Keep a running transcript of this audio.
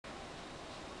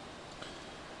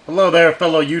Hello there,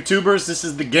 fellow YouTubers. This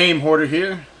is the Gamehorder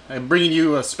here. I'm bringing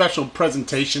you a special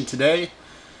presentation today.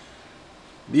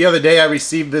 The other day I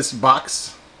received this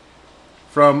box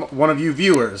from one of you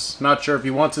viewers. Not sure if he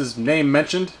wants his name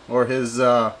mentioned or his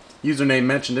username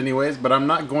mentioned anyways, but I'm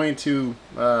not going to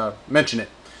mention it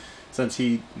since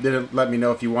he didn't let me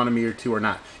know if he wanted me to or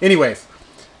not. Anyways,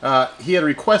 he had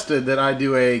requested that I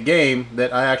do a game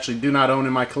that I actually do not own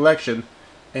in my collection,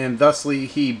 and thusly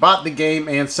he bought the game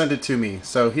and sent it to me.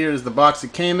 So here's the box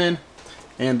it came in,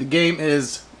 and the game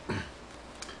is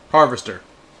Harvester.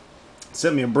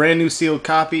 Sent me a brand new sealed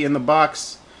copy in the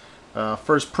box,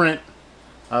 first print.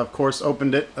 I of course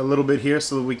opened it a little bit here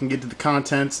so that we can get to the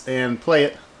contents and play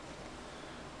it.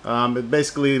 It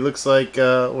basically looks like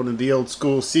one of the old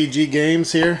school CG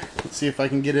games here. Let's see if I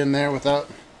can get in there without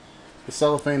the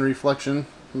cellophane reflection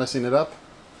messing it up.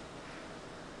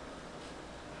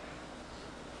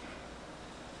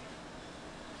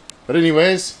 But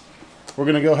anyways, we're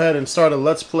going to go ahead and start a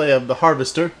Let's Play of the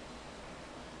Harvester.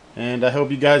 And I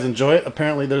hope you guys enjoy it.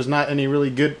 Apparently there's not any really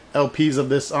good LPs of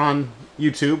this on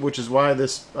YouTube, which is why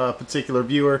this particular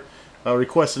viewer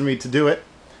requested me to do it.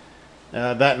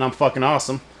 That and I'm fucking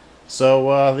awesome.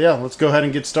 So yeah, let's go ahead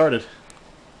and get started.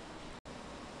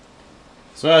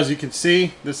 So as you can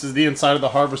see, this is the inside of the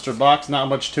Harvester box. Not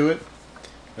much to it.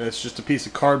 It's just a piece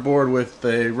of cardboard with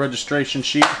a registration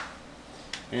sheet.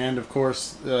 And of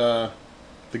course, the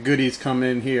goodies come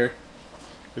in here.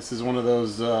 This is one of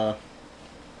those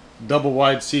double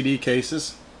wide CD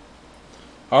cases.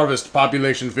 Harvest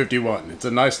Population 51. It's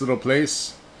a nice little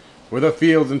place where the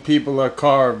fields and people are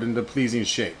carved into pleasing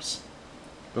shapes.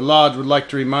 The Lodge would like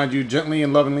to remind you gently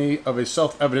and lovingly of a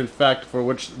self-evident fact for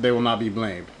which they will not be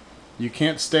blamed. You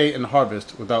can't stay and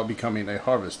harvest without becoming a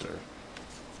harvester.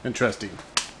 Interesting.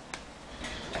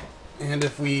 And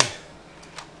if we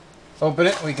open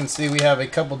it, we can see we have a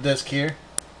couple discs here,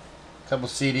 a couple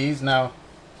CDs. Now,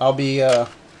 I'll be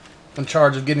in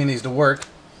charge of getting these to work.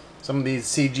 Some of these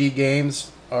CG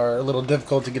games are a little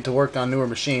difficult to get to work on newer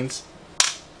machines.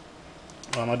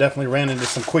 I definitely ran into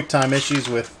some QuickTime issues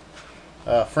with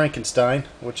Frankenstein,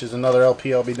 which is another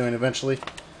LP I'll be doing eventually.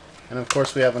 And of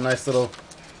course we have a nice little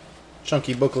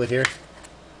chunky booklet here.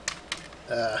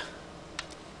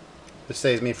 This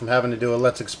saves me from having to do a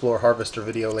Let's Explore Harvester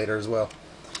video later as well.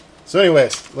 So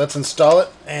anyways, let's install it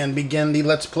and begin the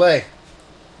Let's Play.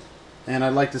 And I'd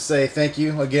like to say thank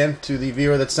you again to the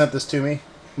viewer that sent this to me.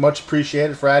 Much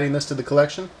appreciated for adding this to the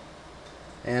collection.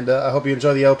 And I hope you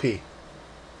enjoy the LP.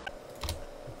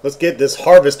 Let's get this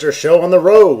Harvester show on the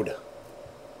road.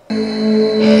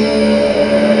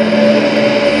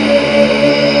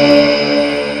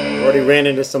 Already ran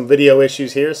into some video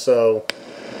issues here, so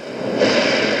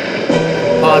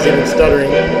pausing and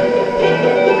stuttering.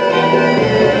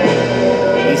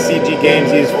 These CG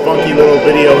games use funky little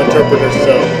video interpreters,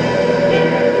 so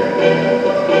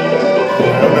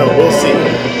I don't know, we'll see.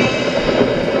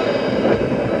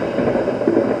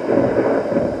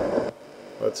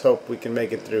 Let's hope we can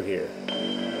make it through here.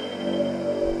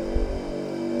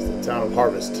 It's the town of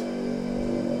Harvest.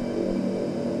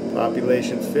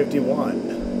 Population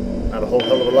 51. Not a whole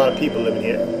hell of a lot of people living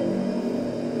here.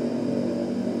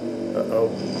 Uh-oh.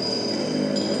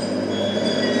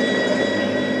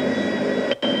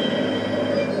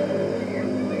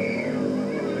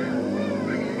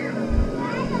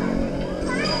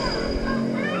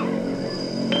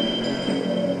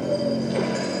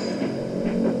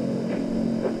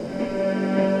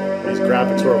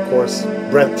 Graphics were, of course,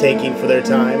 breathtaking for their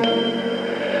time.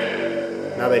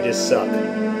 Now they just suck.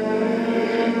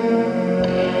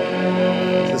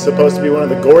 This is supposed to be one of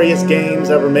the goriest games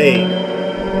ever made.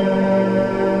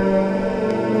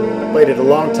 I played it a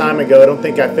long time ago. I don't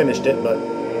think I finished it, but...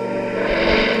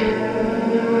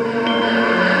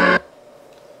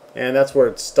 And that's where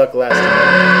it stuck last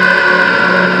time.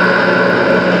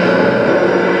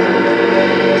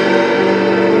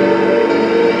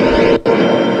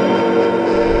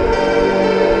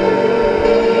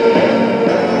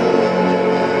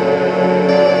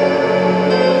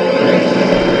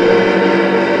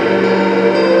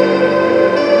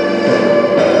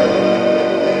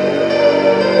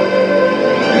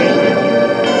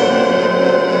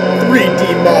 3D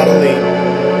modeling,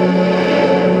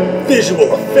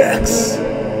 visual effects,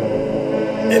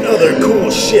 and other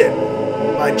cool shit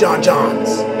by John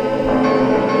Johns.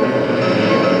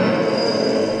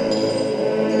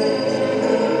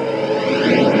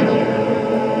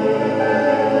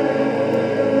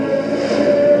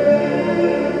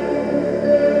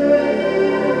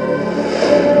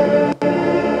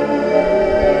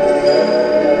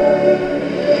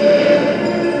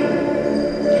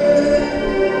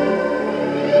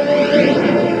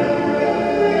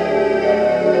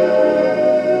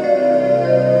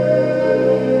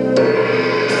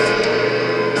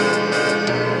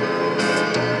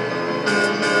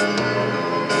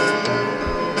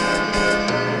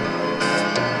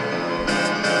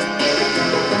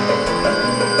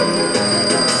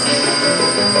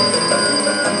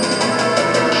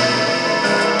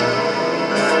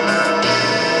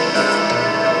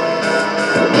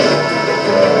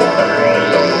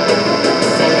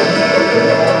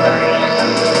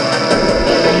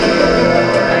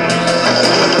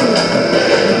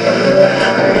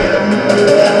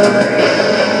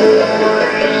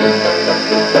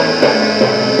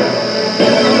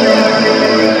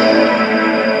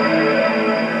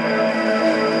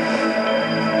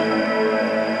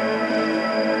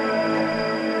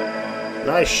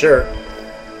 my shirt.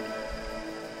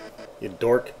 You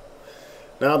dork.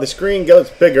 Now the screen gets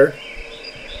bigger,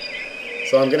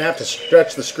 so I'm going to have to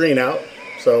stretch the screen out,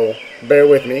 so bear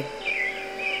with me.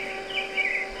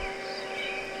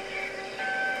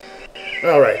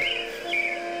 Alright.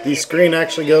 The screen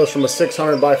actually goes from a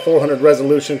 600 by 400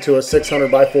 resolution to a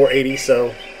 600 by 480,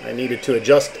 so I needed to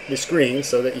adjust the screen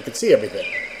so that you could see everything.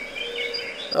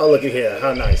 Oh, look at here.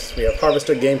 How nice. We have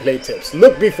Harvester gameplay tips.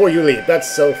 Look before you leave.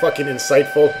 That's so fucking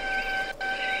insightful.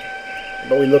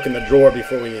 But we look in the drawer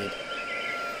before we leave.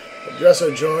 The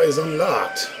dresser drawer is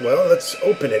unlocked. Well, let's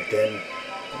open it then.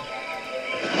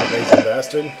 Lazy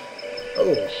bastard.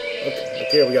 Oh, okay. Look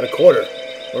here. We got a quarter.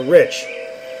 We're rich.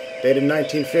 Dated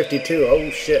 1952. Oh,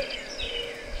 shit.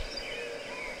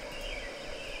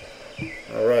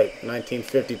 Alright.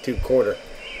 1952 quarter.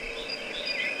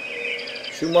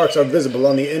 Shoe marks are visible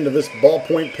on the end of this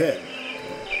ballpoint pen.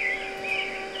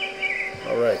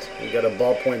 Alright, we got a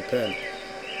ballpoint pen.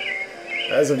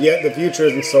 As of yet, the future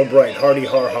isn't so bright. Hardy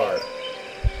har har.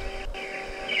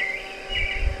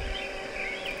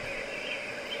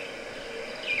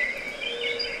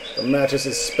 The mattress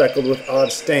is speckled with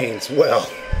odd stains. Well,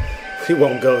 we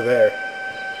won't go there.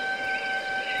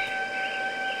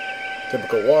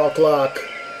 Typical wall clock.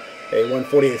 A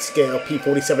 1/48 scale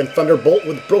P-47 Thunderbolt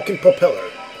with broken propeller.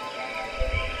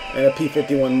 And a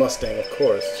P-51 Mustang, of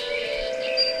course.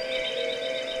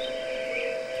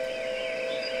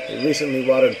 A recently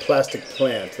watered plastic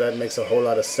plant. That makes a whole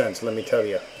lot of sense, let me tell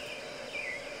you.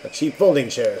 A cheap folding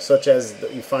chair, such as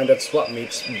that you find at swap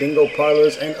meets, bingo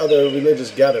parlors, and other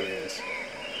religious gatherings.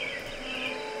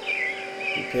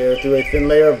 You peer through a thin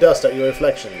layer of dust at your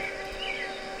reflection.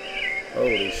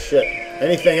 Holy shit.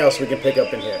 Anything else we can pick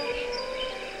up in here?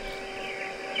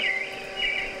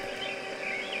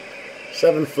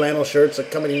 7 flannel shirts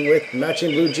accompanying with matching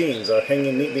blue jeans are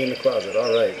hanging neatly in the closet.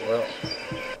 Alright, well,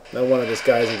 no wonder this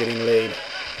guy isn't getting laid.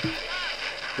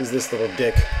 Who's this little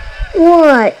dick?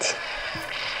 What?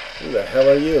 Who the hell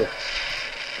are you?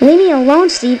 Leave me alone,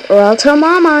 Steve, or I'll tell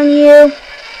Mom on you.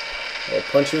 I'll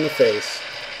punch you in the face.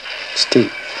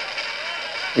 Steve,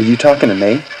 are you talking to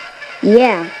me?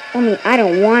 Yeah, only I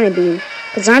don't want to be,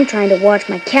 because I'm trying to watch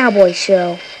my cowboy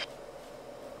show.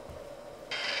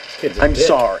 This kid's a I'm dick.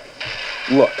 sorry.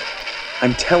 Look,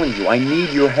 I'm telling you, I need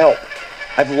your help.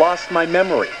 I've lost my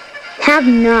memory. Have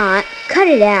not. Cut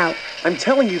it out. I'm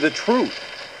telling you the truth.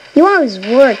 You always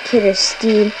were a kidder,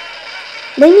 Steve.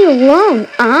 Leave me alone.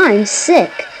 I'm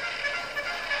sick.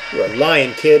 You're a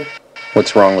lying kid.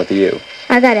 What's wrong with you?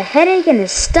 I got a headache and a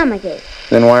stomachache.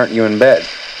 Then why aren't you in bed?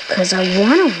 Because I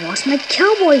want to watch my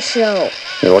cowboy show.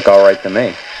 You look all right to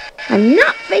me. I'm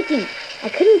not faking. I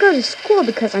couldn't go to school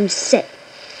because I'm sick.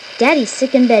 Daddy's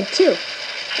sick in bed too.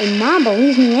 And Mom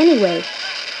believes me anyway.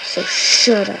 So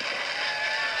shut up.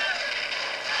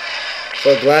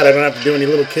 So glad I don't have to do any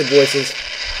little kid voices.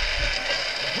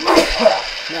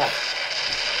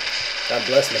 God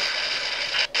bless me.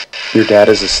 Your dad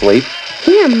is asleep?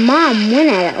 He and Mom went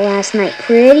at it last night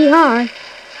pretty hard.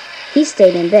 He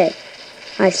stayed in bed.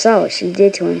 I saw what she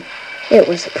did to him. It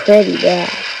was pretty bad.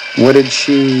 What did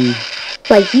she...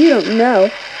 Like you don't know.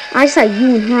 I saw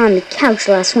you and her on the couch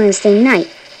last Wednesday night.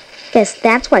 Guess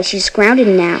that's why she's grounded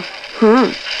now,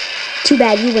 huh? Too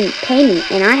bad you wouldn't pay me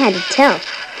and I had to tell,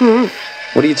 huh?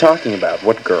 What are you talking about?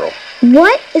 What girl?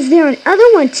 What? Is there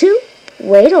another one too?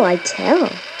 Wait till I tell.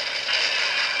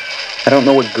 I don't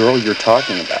know what girl you're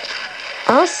talking about.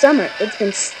 All summer, it's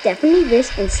been Stephanie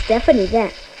this and Stephanie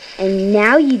that. And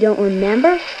now you don't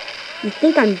remember? You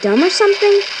think I'm dumb or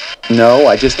something? No,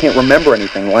 I just can't remember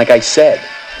anything, like I said.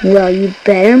 Well, you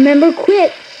better remember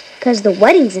quick, 'cause the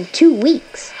wedding's in 2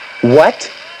 weeks. What?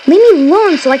 Leave me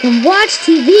alone so I can watch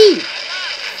TV.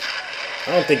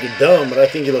 I don't think you're dumb, but I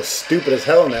think you look stupid as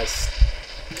hell in that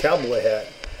cowboy hat.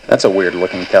 That's a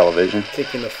weird-looking television.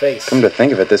 Kick in the face. Come to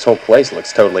think of it, this whole place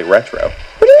looks totally retro.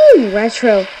 What do you mean,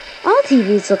 retro? All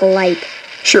TVs look alike.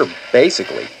 Sure,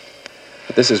 basically.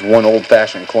 But this is one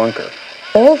old-fashioned clunker.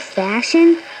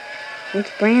 Old-fashioned? It's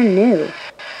brand new.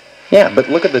 Yeah, but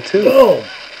look at the tube. Boom!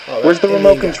 Oh, Where's the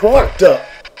remote control? Fucked up.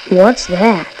 What's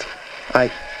that?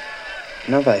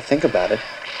 Now that I think about it,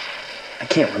 I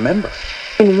can't remember.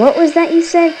 And what was that you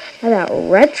said about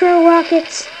retro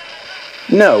rockets?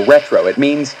 No, retro. It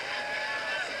means...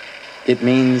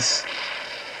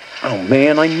 Oh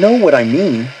man, I know what I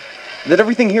mean. That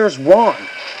everything here is wrong.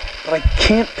 But I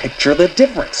can't picture the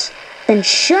difference. Then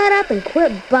shut up and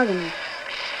quit bugging me.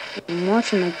 I'm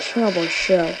watching my cowboy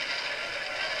show.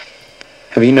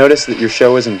 Have you noticed that your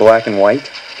show is in black and white?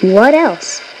 What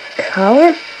else?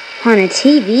 Color? On a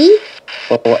TV?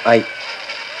 Well, I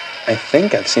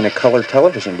think I've seen a color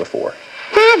television before.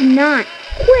 Have not.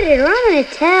 Quit it or I'm gonna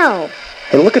tell.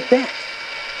 Hey, look at that.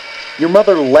 Your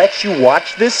mother lets you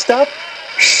watch this stuff?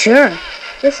 Sure.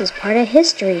 This is part of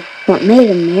history. What made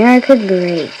America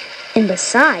great. And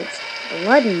besides,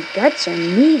 blood and guts are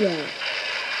needed.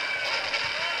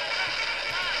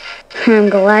 I'm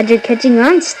glad you're catching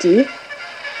on, Steve.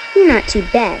 You're not too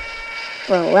bad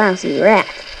for a lousy rat.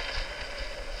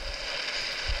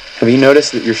 Have you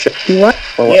noticed that your What?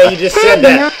 Well, Yeah, you just said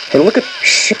that. Hey, look at...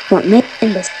 Shh, what made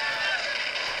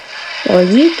Well,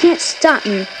 you can't stop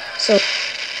me, so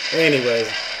Anyways,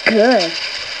 good.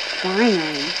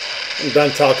 Finally. I'm done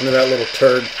talking to that little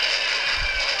turd.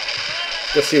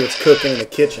 Go see what's cooking in the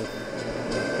kitchen.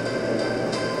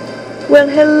 Well,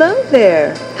 hello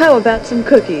there. How about some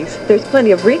cookies? There's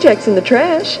plenty of rejects in the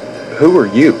trash. Who are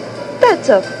you? That's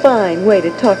a fine way to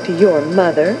talk to your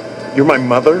mother. You're my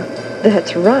mother?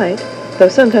 That's right. Though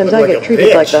sometimes Look I like get a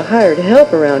treated like bitch. the hired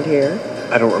help around here.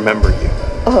 I don't remember you.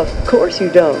 Of course you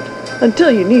don't.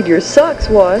 Until you need your socks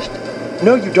washed.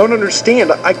 No, you don't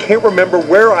understand. I can't remember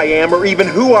where I am or even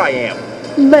who I am.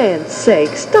 Land's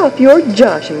sake, stop your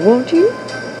joshing, won't you?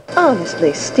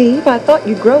 Honestly, Steve, I thought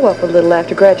you'd grow up a little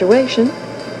after graduation.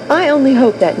 I only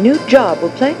hope that new job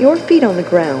will plant your feet on the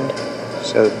ground.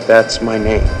 So that's my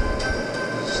name.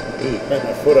 Steve. Plant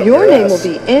my foot up Your name ass.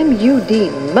 will be M.U.D.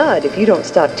 Mud if you don't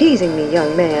stop teasing me,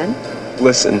 young man.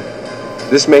 Listen,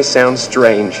 this may sound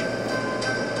strange,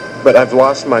 but I've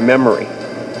lost my memory.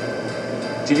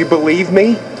 Do you believe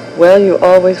me? Well, you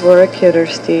always were a kidder,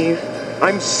 Steve.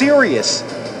 I'm serious.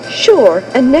 Sure,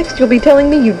 and next you'll be telling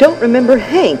me you don't remember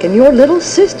Hank and your little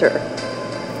sister.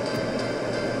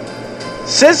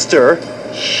 Sister?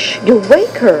 Shh, you'll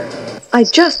wake her. I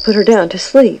just put her down to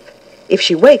sleep. If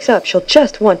she wakes up, she'll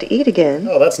just want to eat again.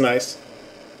 Oh, that's nice.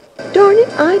 Darn it,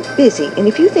 I'm busy, and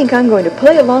if you think I'm going to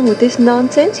play along with this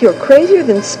nonsense, you're crazier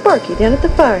than Sparky down at the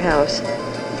firehouse.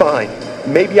 Fine.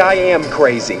 Maybe I am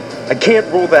crazy. I can't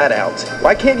rule that out.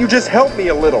 Why can't you just help me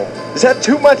a little? Is that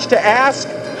too much to ask?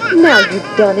 Now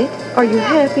you've done it. Are you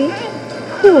happy?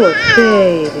 Poor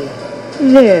baby.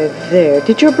 There.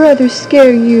 Did your brother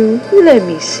scare you? Let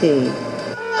me see.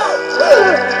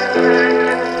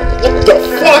 What the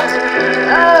fuck?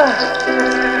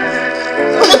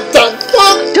 What the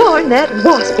fuck? Darn that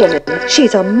wasp woman.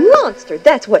 She's a monster,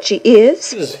 that's what she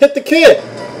is. Just hit the kid.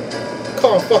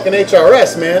 Call him fucking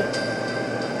HRS, man.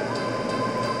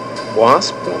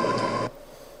 Wasp woman.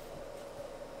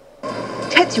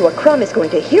 Tetsua Crumb is going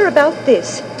to hear about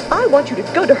this. I want you to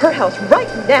go to her house right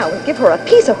now and give her a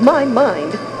piece of my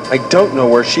mind. I don't know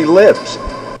where she lives.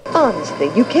 Honestly,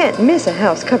 you can't miss a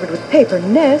house covered with paper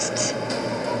nests.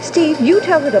 Steve, you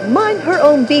tell her to mind her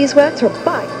own beeswax, or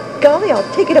by golly,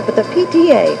 I'll take it up with the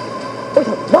PTA. Or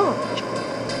the lodge.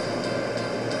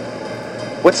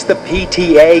 What's the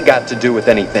PTA got to do with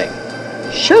anything?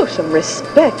 Show some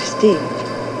respect, Steve.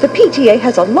 The PTA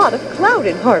has a lot of clout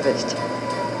in Harvest.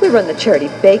 We run the charity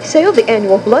bake sale, the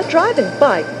annual blood drive, and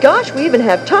by gosh, we even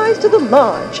have ties to the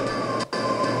lodge.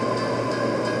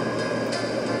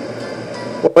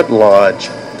 What lodge?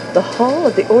 The Hall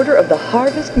of the Order of the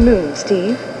Harvest Moon,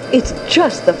 Steve. It's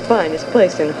just the finest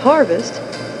place in Harvest,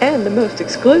 and the most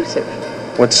exclusive.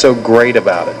 What's so great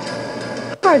about it?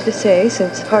 Hard to say,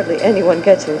 since hardly anyone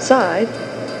gets inside.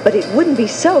 But it wouldn't be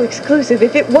so exclusive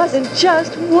if it wasn't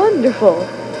just wonderful.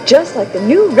 Just like the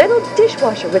new Reynolds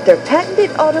dishwasher with their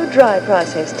patented auto-dry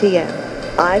process, TM.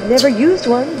 I've never used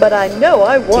one, but I know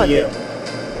I want it.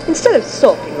 Instead of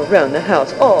sulking around the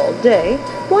house all day,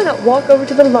 why not walk over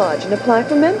to the lodge and apply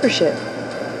for membership?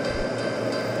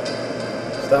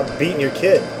 Stop beating your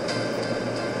kid.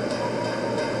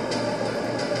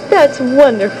 That's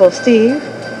wonderful, Steve.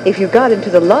 If you got into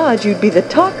the lodge, you'd be the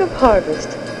talk of Harvest.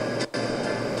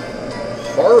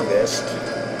 Harvest?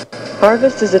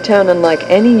 Harvest is a town unlike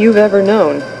any you've ever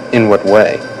known. In what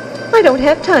way? I don't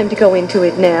have time to go into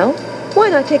it now. Why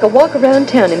not take a walk around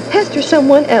town and pester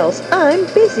someone else? I'm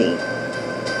busy.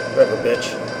 Whatever,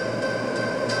 bitch.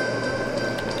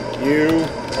 You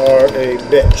are a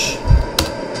bitch.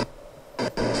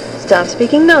 Stop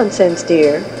speaking nonsense,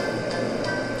 dear.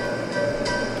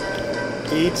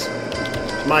 Eat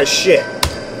my shit.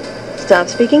 Stop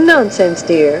speaking nonsense,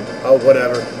 dear. Oh,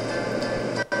 whatever.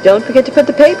 Don't forget to put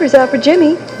the papers out for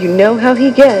Jimmy. You know how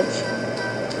he gets.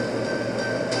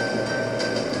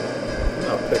 I'm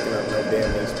not picking up no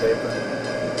damn newspaper.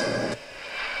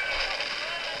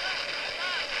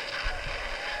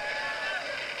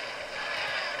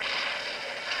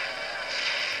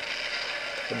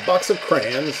 A box of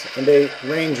crayons and a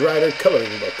Range Rider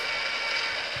coloring book.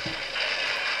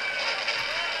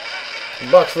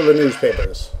 A box full of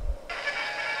newspapers.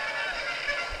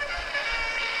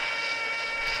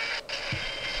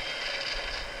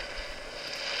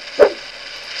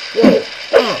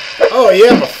 Oh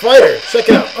yeah, I'm a fighter. Check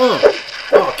it out.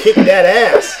 Oh, kick that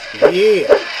ass. Yeah.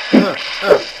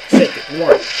 Shake it.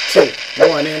 1, 2,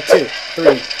 1 and 2,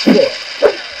 3, 4.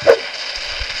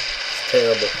 It's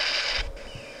terrible.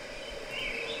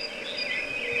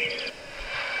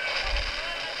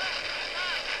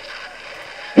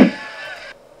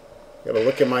 Gotta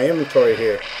look at my inventory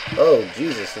here. Oh,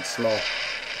 Jesus, it's small.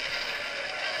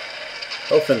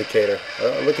 Health indicator.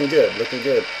 Looking good, looking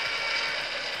good.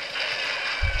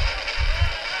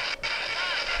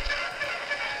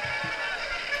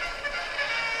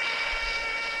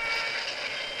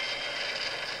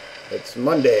 It's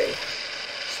Monday,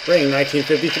 spring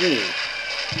 1953.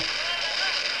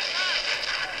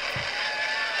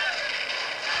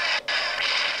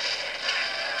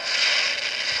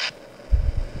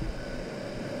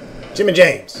 Jimmy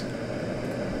James.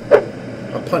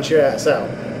 I'll punch your ass out.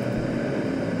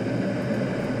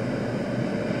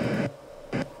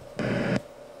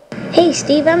 Hey,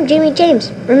 Steve, I'm Jimmy James.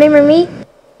 Remember me?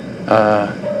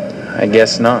 I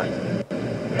guess not.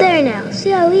 There now. See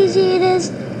how easy it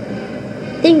is?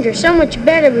 Things are so much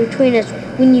better between us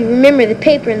when you remember the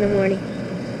paper in the morning.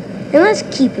 And let's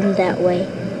keep them that way.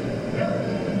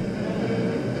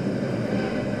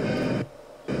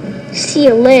 See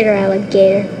you later,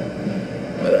 alligator.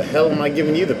 Why the hell am I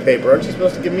giving you the paper? Aren't you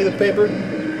supposed to give me the paper?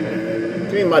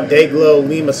 Give me my Dayglow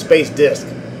Lima space disc.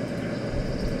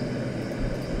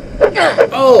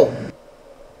 Oh!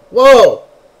 Whoa!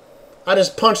 I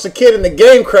just punched the kid in the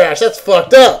game crash. That's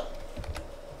fucked up.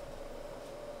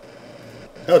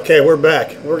 Okay, we're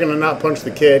back. We're gonna not punch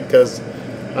the kid because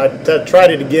I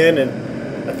tried it again, and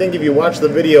I think if you watch the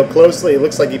video closely, it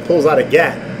looks like he pulls out a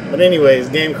gat. But anyways,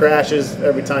 game crashes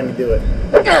every time you do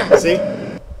it. See?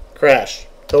 Crash.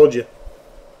 Told you.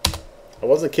 I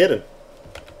wasn't kidding.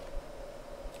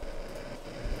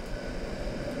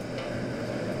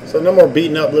 So no more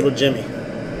beating up little Jimmy.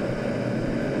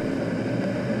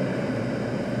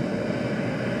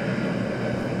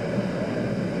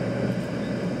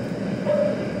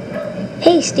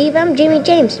 Hey, Steve, I'm Jimmy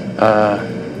James. Well,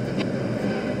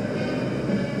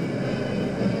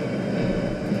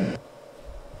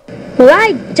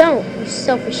 I don't, you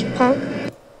selfish punk.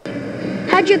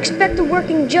 How'd you expect a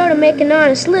working Joe to make an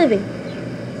honest living?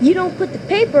 You don't put the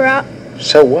paper out.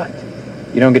 So what?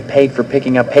 You don't get paid for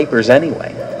picking up papers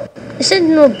anyway. The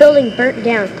Sentinel building burnt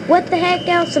down. What the heck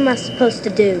else am I supposed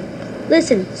to do?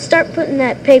 Listen, start putting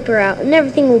that paper out and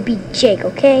everything will be Jake,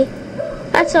 okay?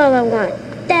 That's all I want.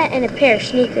 That and a pair of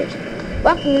sneakers.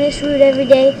 Walking this route every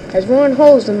day has worn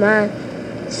holes in mine.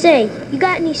 Say, you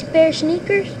got any spare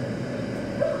sneakers?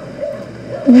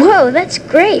 Whoa, that's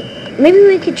great. Maybe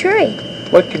we could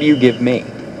trade. What could you give me?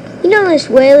 You know Miss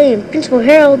Whaley and Principal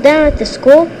Harold down at the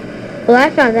school? Well, I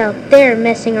found out they're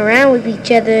messing around with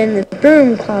each other in the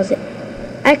broom closet.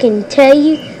 I can tell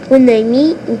you when they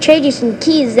meet and trade you some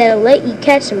keys that'll let you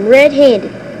catch them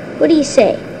red-handed. What do you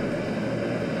say?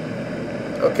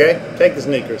 Okay, take the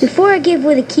sneakers. Before I give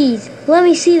away the keys, let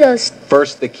me see those.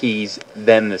 First the keys,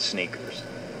 then the sneakers.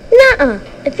 Nuh-uh.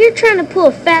 If you're trying to pull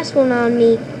a fast one on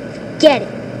me, forget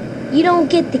it. You don't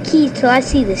get the keys till I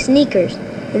see the sneakers,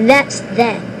 and that's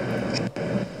that.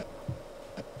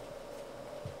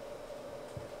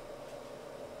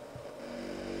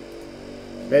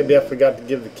 Maybe I forgot to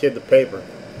give the kid the paper.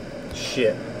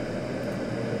 Shit.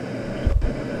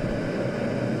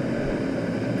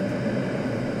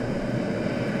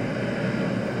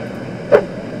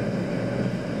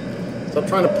 Stop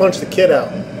trying to punch the kid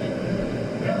out.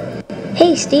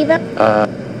 Hey, Steve. There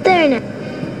now.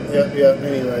 Yep,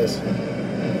 anyways.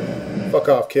 Fuck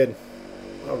off, kid.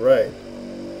 Alright.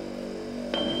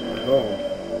 Home.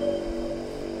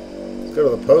 Let's go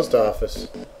to the post office.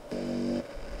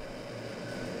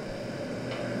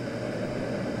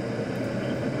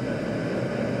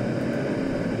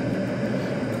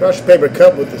 Crushed paper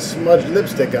cup with the smudged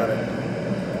lipstick on it.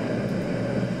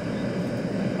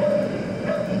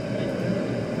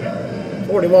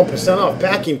 $41% off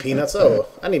packing peanuts. Oh,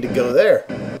 I need to go there.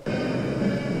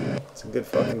 It's a good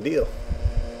fucking deal.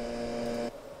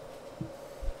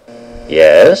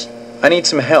 Yes? I need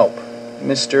some help,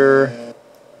 Mr.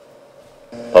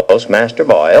 Postmaster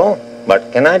Boyle,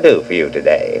 what can I do for you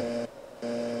today?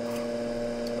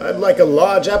 I'd like a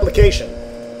lodge application.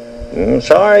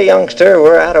 Sorry, youngster,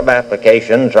 we're out of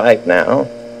applications right now.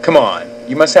 Come on,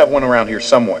 you must have one around here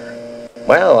somewhere.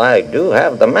 Well, I do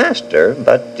have the master,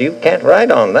 but you can't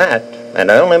write on that. And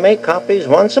I only make copies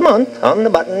once a month, on the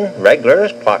button, regular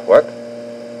as clockwork.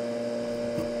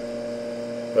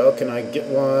 Well, can I get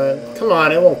one? Come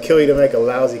on, it won't kill you to make a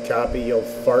lousy copy, you old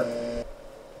fart.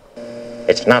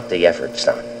 It's not the effort,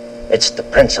 son. It's the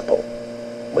principle.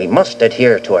 We must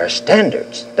adhere to our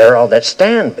standards. They're all that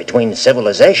stand between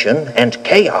civilization and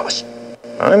chaos.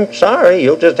 I'm sorry,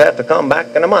 you'll just have to come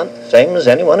back in a month, same as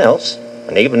anyone else.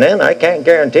 And even then, I can't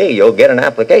guarantee you'll get an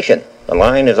application. The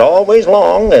line is always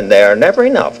long, and there are never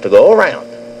enough to go around.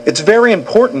 It's very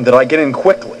important that I get in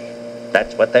quickly.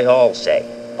 That's what they all say.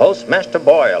 Postmaster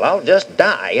Boyle, I'll just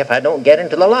die if I don't get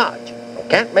into the lodge. I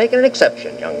can't make an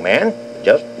exception, young man. It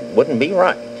just wouldn't be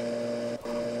right.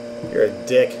 You're a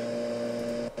dick.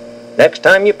 Next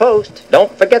time you post,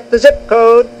 don't forget the zip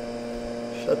code.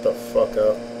 Shut the fuck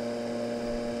up.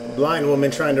 Blind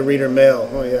woman trying to read her mail.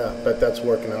 Oh yeah, bet that's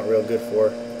working out real good for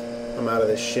her. I'm out of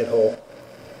this shithole.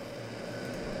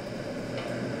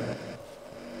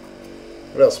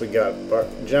 What else we got?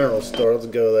 General store, let's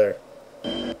go there.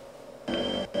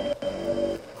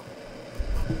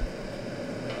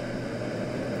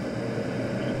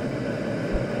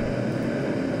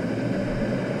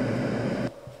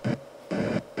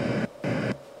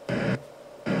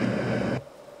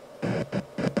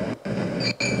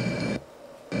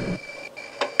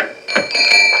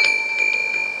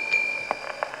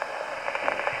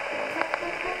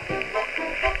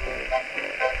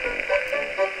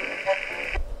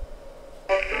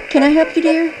 Can I help you,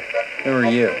 dear? Who are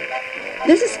you?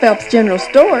 This is Phelps General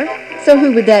Store, so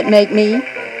who would that make me?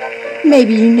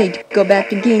 Maybe you need to go back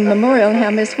to Gein Memorial and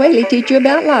have Miss Whaley teach you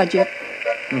about logic.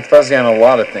 I'm fuzzy on a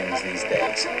lot of things these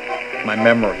days. My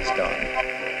memory's gone.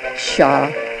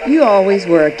 Pshaw, you always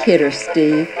were a kidder,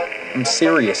 Steve. I'm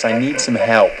serious. I need some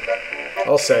help.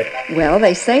 I'll say. Well,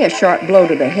 they say a sharp blow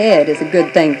to the head is a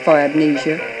good thing for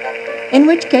amnesia. In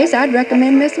which case, I'd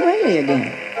recommend Miss Whaley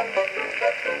again.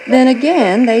 Then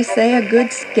again, they say a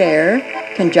good scare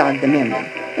can jog the memory.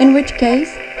 In which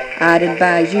case, I'd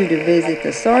advise you to visit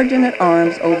the Sergeant at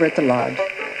Arms over at the lodge.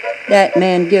 That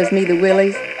man gives me the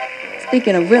willies.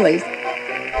 Speaking of willies,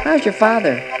 how's your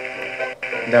father?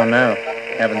 Don't know.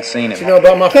 Haven't seen What you him. know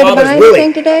about my Care to buy father's anything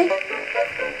willy? today?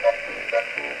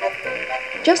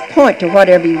 Just point to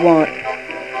whatever you want.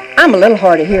 I'm a little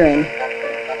hard of hearing.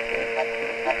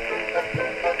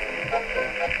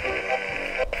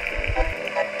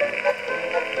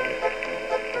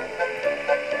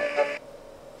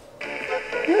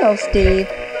 Hello, Steve.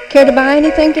 Care to buy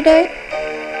anything today?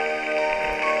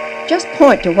 Just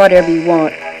point to whatever you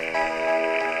want.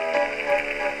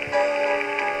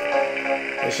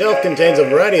 The shelf contains a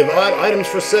variety of odd items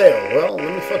for sale. Well,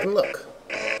 let me fucking look.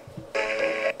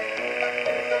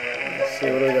 Let's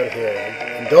see, what do we got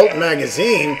here? Adult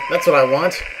magazine? That's what I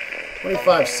want.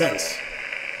 25 cents.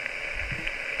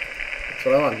 That's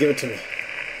what I want. Give it to me.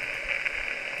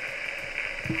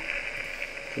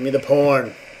 Give me the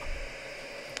porn.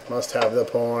 Must have the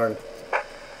porn.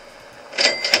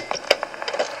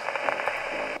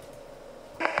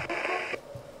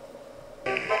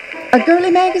 A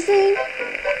girly magazine?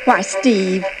 Why,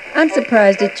 Steve, I'm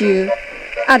surprised at you.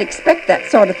 I'd expect that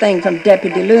sort of thing from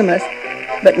Deputy Loomis,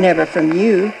 but never from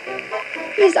you.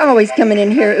 He's always coming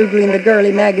in here oogling the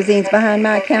girly magazines behind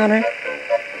my counter.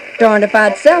 Darned if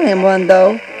I'd sell him one,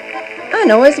 though. I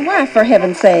know his wife, for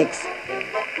heaven's sakes.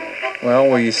 Well,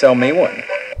 will you sell me one?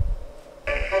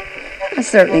 I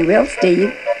certainly will,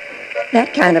 Steve.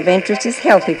 That kind of interest is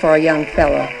healthy for a young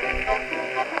fellow.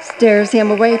 Steers him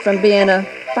away from being a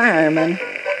fireman.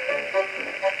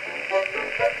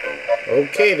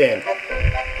 Okay then.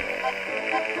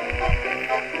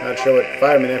 Not sure what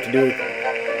firemen have to do with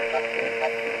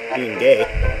being gay.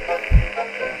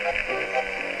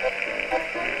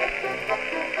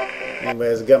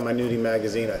 Anyways, I got my nudie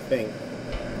magazine, I think.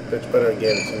 Bitch better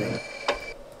give it to me.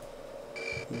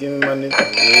 Give me my nudie.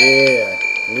 Yeah.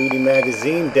 Nudie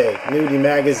magazine day. Nudie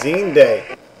magazine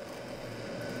day.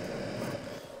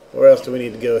 Where else do we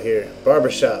need to go here?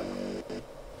 Barbershop.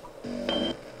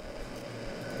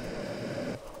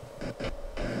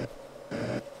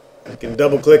 You can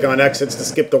double click on exits to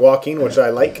skip the walking, which I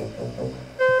like.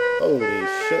 Holy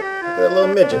shit. Look at that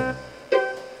little midget.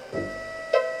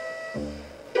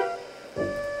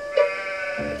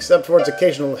 Except for its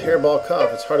occasional hairball cough,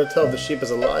 it's hard to tell if the sheep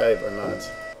is alive or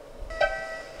not.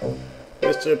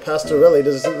 Mr. Pastorelli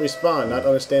doesn't respond, not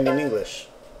understanding English.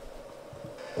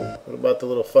 What about the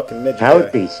little fucking midget guy?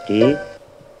 Howdy, Steve.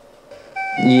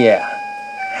 Yeah.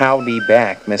 Howdy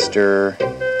back, Mr.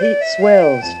 It's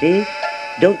swell, Steve.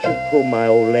 Don't you pull my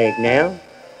old leg now.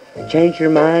 Change your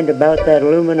mind about that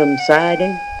aluminum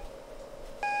siding?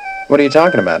 What are you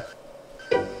talking about?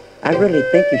 I really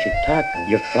think you should talk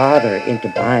your father into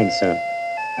buying some.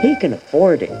 He can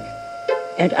afford it.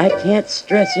 And I can't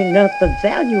stress enough the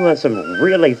value of some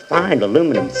really fine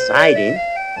aluminum siding.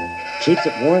 Keeps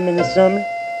it warm in the summer,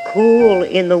 cool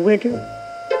in the winter,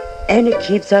 and it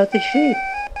keeps out the sheep.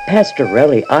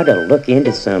 Pastorelli ought to look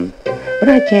into some, but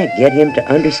I can't get him to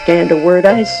understand a word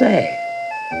I say.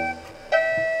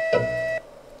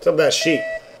 What's up with that sheep?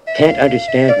 Can't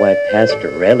understand why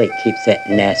Pastorelli keeps that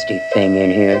nasty thing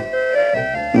in here.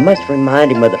 Must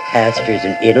remind him of the pastures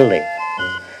in Italy.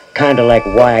 Kinda like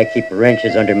why I keep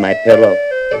wrenches under my pillow,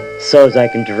 so's I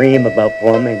can dream about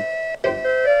plumbing.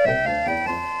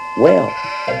 Well,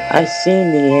 I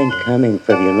seen the end coming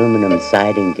for the aluminum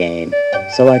siding game,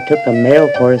 so I took a male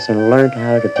course and learned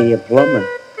how to be a plumber.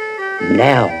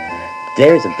 Now,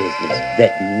 there's a business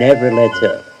that never lets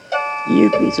up.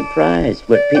 You'd be surprised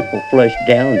what people flush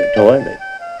down the toilet.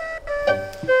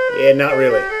 Yeah, not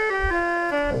really.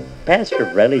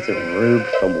 Pastorelli's a rube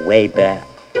from way back.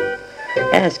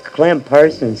 Ask Clem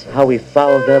Parsons how he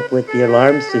followed up with the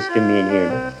alarm system in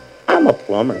here. I'm a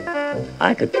plumber.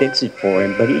 I could fix it for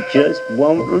him, but he just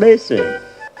won't listen.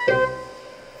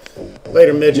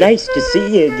 Later, midget. Nice to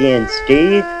see you again,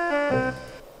 Steve.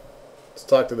 Let's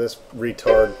talk to this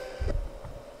retard.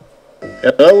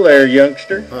 Hello there,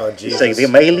 youngster. Oh, Jesus. You see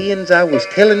them aliens I was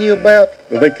telling you about?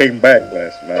 Well, they came back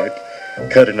last night.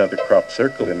 Cut another crop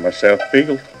circle in my south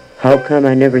field. How come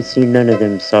I never seen none of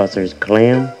them saucers,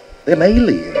 Clem? Them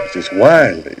aliens is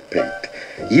wily, Pete.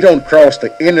 You don't cross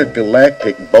the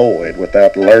intergalactic void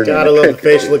without learning Gotta love the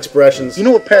facial expressions. You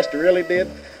know what Pastorelli did?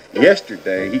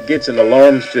 Yesterday, he gets an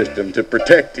alarm system to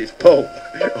protect his pole.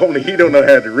 Only he don't know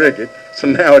how to rig it, so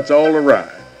now it's all awry.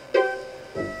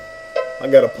 I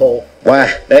got a pole.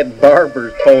 Why, that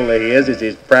barber's pole of his is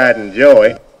his pride and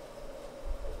joy.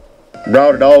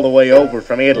 Brought it all the way over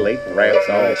from Italy, wraps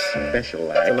all nice.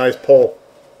 special It's a like. nice pole.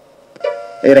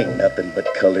 It ain't nothing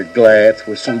but colored glass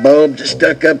with some bulbs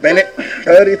stuck up in it.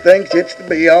 Buddy thinks it's the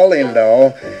be-all,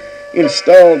 end-all.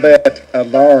 Installed that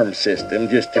alarm system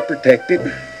just to protect it.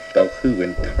 Though who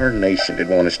in tarnation would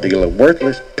want to steal a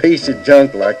worthless piece of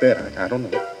junk like that? I don't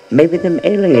know. Maybe them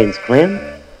aliens, Clem.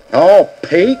 Oh,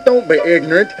 Pete, don't be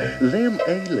ignorant. Them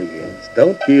aliens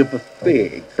don't give a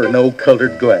fig for no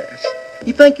colored glass.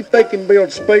 You think if they can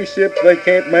build spaceships, they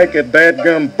can't make a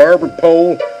dadgum barber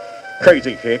pole?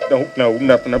 Crazy hick don't know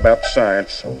nothing about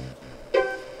science.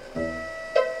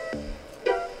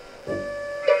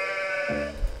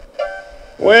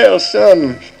 Well,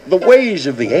 son, the ways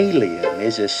of the alien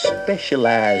is a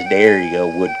specialized area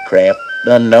of woodcraft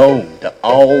unknown to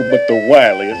all but the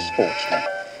wiliest sportsmen.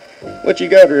 What you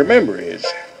gotta remember is,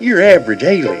 your average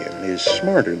alien is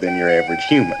smarter than your average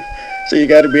human. So you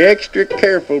gotta be extra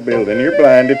careful building your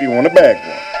blind if you want to bag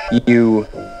one. You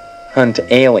hunt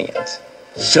aliens.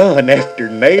 Son, after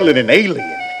nailing an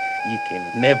alien, you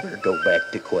can never go back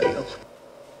to quail.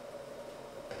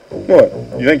 What?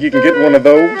 You think you can get one of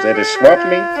those at a swap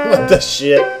meet? What the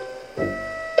shit?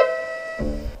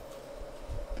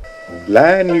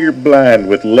 Line your blind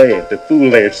with lead to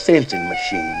fool their sensing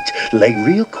machines. Lay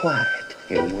real quiet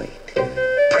and wait.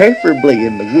 Preferably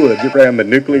in the woods around the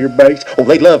nuclear base. Oh,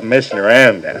 they love messing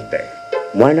around out there.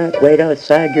 Why not wait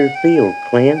outside your field,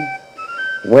 Clem?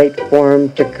 Wait for 'em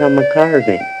to come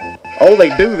a-carving. Oh, they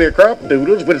do their crop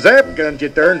doodles with zap guns, you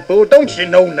darn fool. Don't you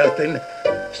know nothing?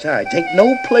 Besides, ain't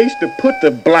no place to put the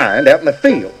blind out in the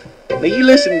field. Now, you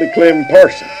listen to Clem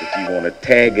Parsons if you want to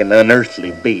tag an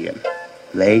unearthly being.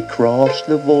 They cross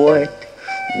the void,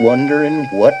 wondering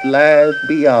what lies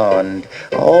beyond,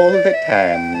 all the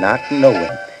time not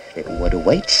knowing that what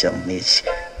awaits them is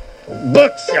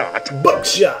buckshot.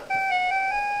 Buckshot.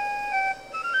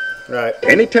 Right.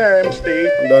 Anytime, Steve.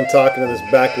 I'm done talking to this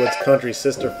backwoods country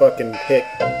sister fucking hick.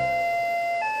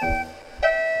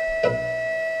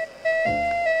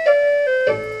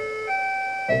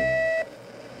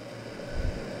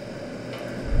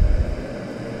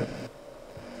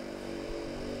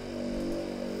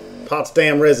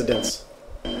 Potsdam residence.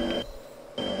 The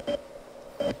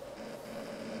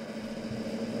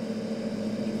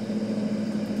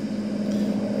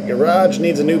garage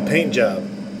needs a new paint job.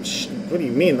 What do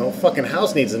you mean? The whole fucking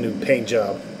house needs a new paint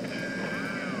job.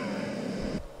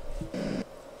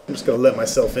 I'm just gonna let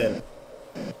myself in.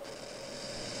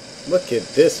 Look at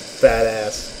this fat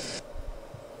ass.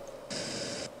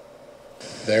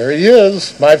 There he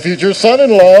is, my future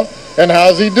son-in-law. And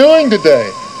how's he doing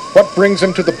today? What brings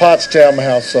him to the Potsdam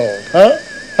household? Huh?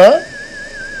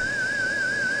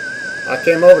 I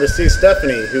came over to see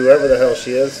Stephanie, whoever the hell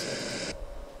she is.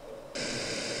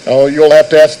 Oh, you'll have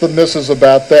to ask the missus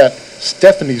about that.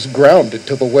 Stephanie's grounded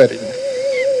to the wedding.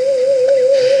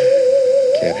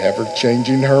 Can't have her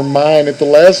changing her mind at the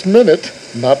last minute.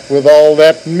 Not with all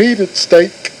that meat at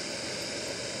stake.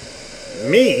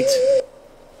 Meat?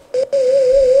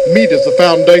 Meat is the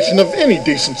foundation of any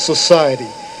decent society.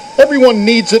 Everyone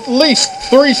needs at least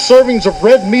 3 servings of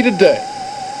red meat a day.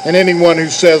 and anyone who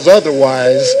says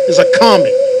otherwise is a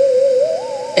commie.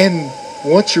 And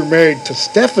once you're married to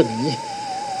Stephanie,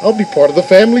 I'll be part of the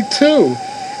family too,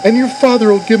 and your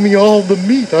father will give me all the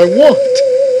meat I want.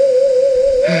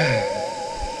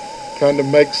 Kind of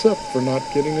makes up for not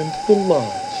getting into the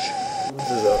lodge.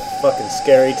 This is a fucking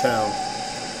scary town.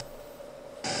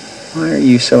 Why are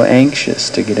you so anxious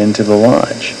to get into the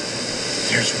lodge?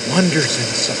 There's wonders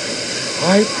inside.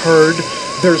 I've heard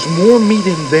there's more meat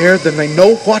in there than they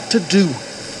know what to do.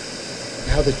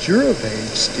 Now that you're of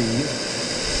age, Steve,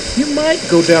 you might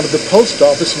go down to the post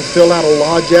office and fill out a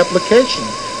lodge application.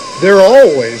 They're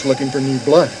always looking for new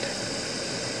blood.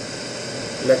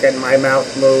 Look at my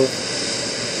mouth move.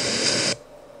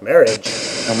 Marriage.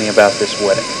 Tell me about this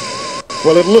wedding.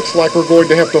 Well, it looks like we're going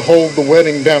to have to hold the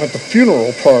wedding down at the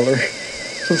funeral parlor,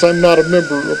 since I'm not a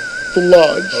member of the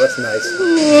lodge. Oh, that's nice.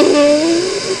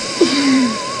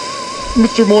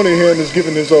 Mr. Moynihan has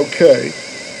given his okay,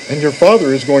 and your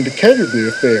father is going to cater the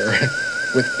affair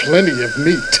with plenty of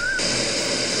meat.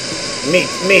 Meat.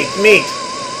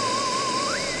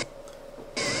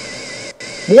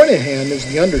 Moynihan is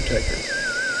the undertaker.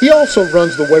 He also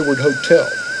runs the Wayward Hotel.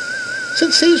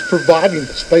 Since he's providing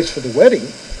the space for the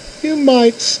wedding, you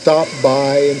might stop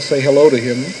by and say hello to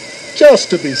him, just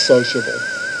to be sociable.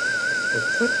 But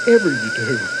whatever you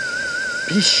do,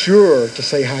 be sure to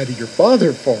say hi to your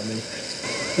father for me.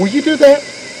 Will you do that?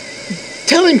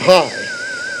 Tell him hi,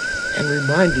 and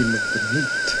remind him of the meat.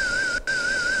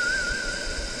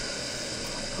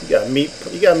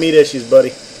 You got meat issues,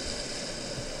 buddy.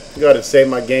 Go ahead and save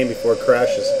my game before it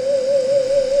crashes.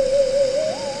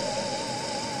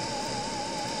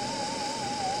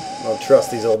 I don't trust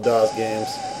these old DOS games.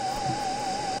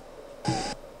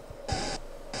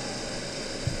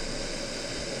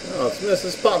 Oh, it's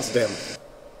Mrs. Potsdam.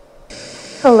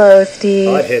 Hello, Steve.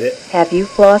 Oh, I'd hit it. Have you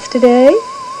flossed today?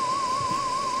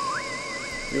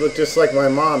 You look just like my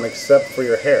mom, except for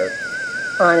your hair.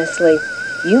 Honestly,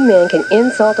 you men can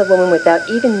insult a woman without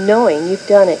even knowing you've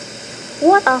done it.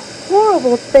 What a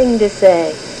horrible thing to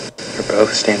say. You're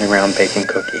both standing around baking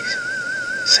cookies.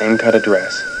 Same cut of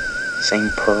dress.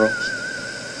 Same pearls.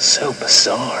 So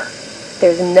bizarre.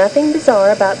 There's nothing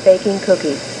bizarre about baking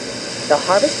cookies. The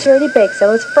Harvest Charity Bake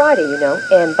Sale is Friday, you know,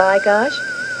 and by gosh,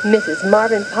 Mrs.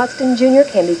 Marvin Potsdam Jr.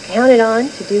 can be counted on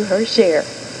to do her share.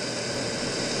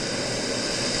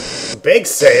 Bake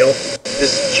sale?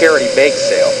 This charity bake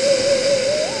sale.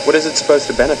 What is it supposed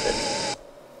to benefit?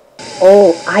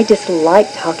 Oh, I just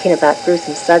like talking about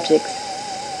gruesome subjects.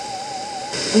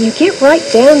 When you get right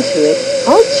down to it,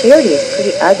 all charity is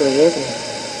pretty ugly, isn't it?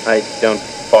 I don't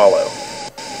follow.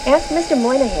 Ask Mr.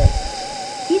 Moynihan.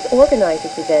 He's organized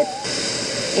this event,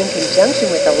 in conjunction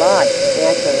with the lodge,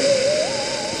 naturally.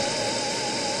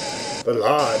 The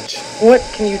lodge. What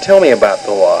can you tell me about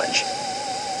the lodge?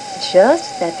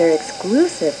 Just that they're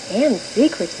exclusive and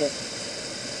secretive.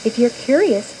 If you're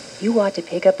curious, you ought to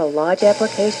pick up a lodge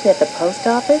application at the post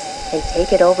office and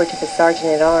take it over to the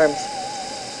sergeant-at-arms.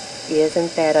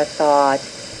 Isn't that a thought?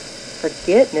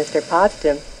 Forget Mr.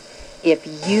 Potsdam. If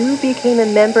you became a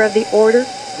member of the order,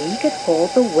 we could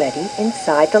hold the wedding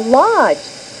inside the lodge.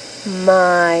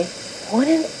 My,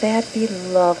 wouldn't that be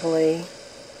lovely?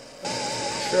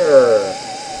 Sure.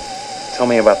 Tell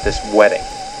me about this wedding.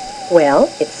 Well,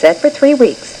 it's set for 3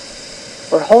 weeks.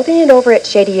 We're holding it over at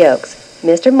Shady Oaks,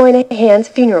 Mr. Moynihan's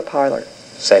funeral parlor.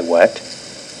 Say what?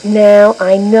 Now,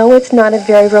 I know it's not a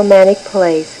very romantic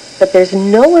place, but there's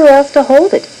nowhere else to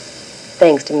hold it,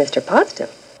 thanks to Mr. Potsdam.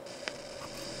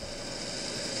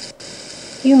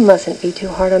 You mustn't be too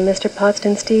hard on Mr.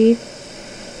 Potsdam, Steve.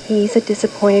 He's a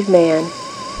disappointed man.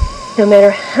 No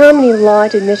matter how many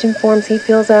lodge admission forms he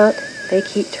fills out, they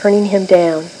keep turning him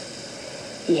down.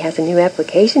 He has a new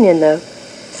application in, though,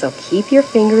 so keep your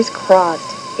fingers crossed.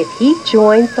 If he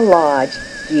joins the lodge,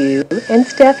 you and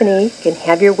Stephanie can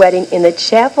have your wedding in the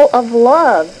Chapel of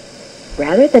Love,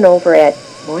 rather than over at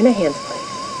Moynihan's place.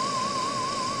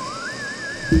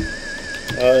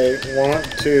 I want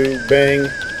to bang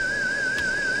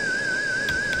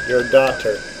your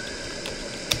daughter.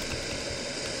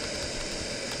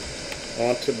 I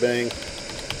want to bang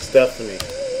Stephanie.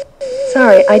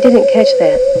 Sorry, I didn't catch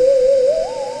that.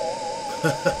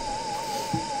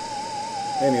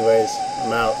 Anyways,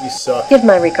 I'm out. You suck. Give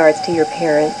my regards to your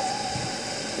parents.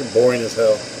 You're boring as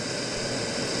hell.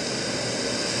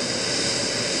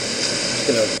 Just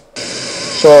gonna...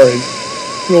 Sorry.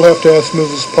 You'll have to ask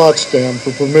Mrs. Potsdam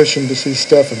for permission to see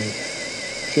Stephanie.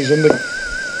 She's in the...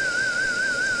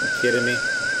 You kidding me?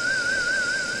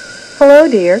 Hello,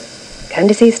 dear. Come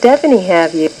to see Stephanie,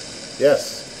 have you?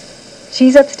 Yes.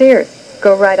 She's upstairs.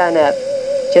 Go right on up.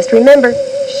 Just remember,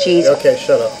 she's... Okay,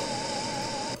 shut up.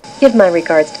 Give my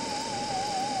regards.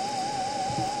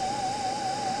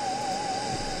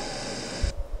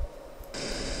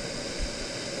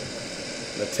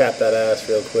 I'm gonna tap that ass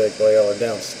real quick while y'all are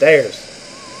downstairs.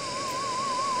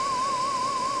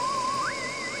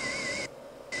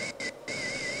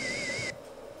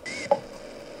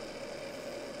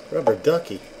 Rubber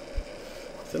ducky.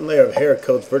 Thin layer of hair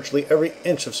coats virtually every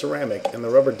inch of ceramic, and the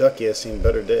rubber ducky has seen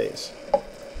better days.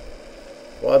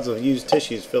 Wads of used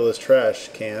tissues fill his trash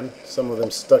can, some of them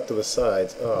stuck to the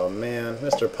sides. Oh man,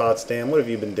 Mr. Potsdam, what have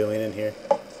you been doing in here?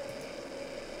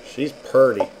 She's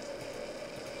purty.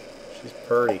 She's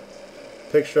purty.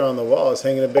 Picture on the wall is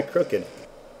hanging a bit crooked.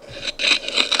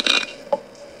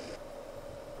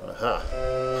 Aha.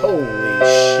 Holy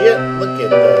shit, look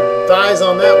at the thighs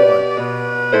on that one.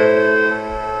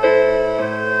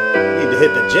 Need to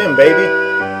hit the gym, baby.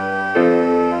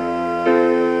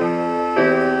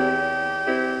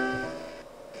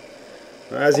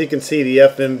 As you can see, the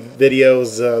FM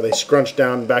videos, they scrunch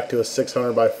down back to a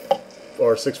 600 by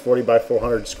or 640 by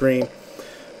 400 screen.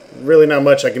 Really not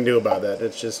much I can do about that.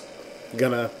 It's just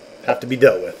gonna have to be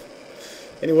dealt with.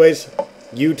 Anyways,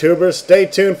 YouTubers, stay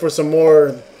tuned for some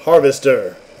more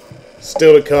Harvester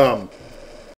still to come.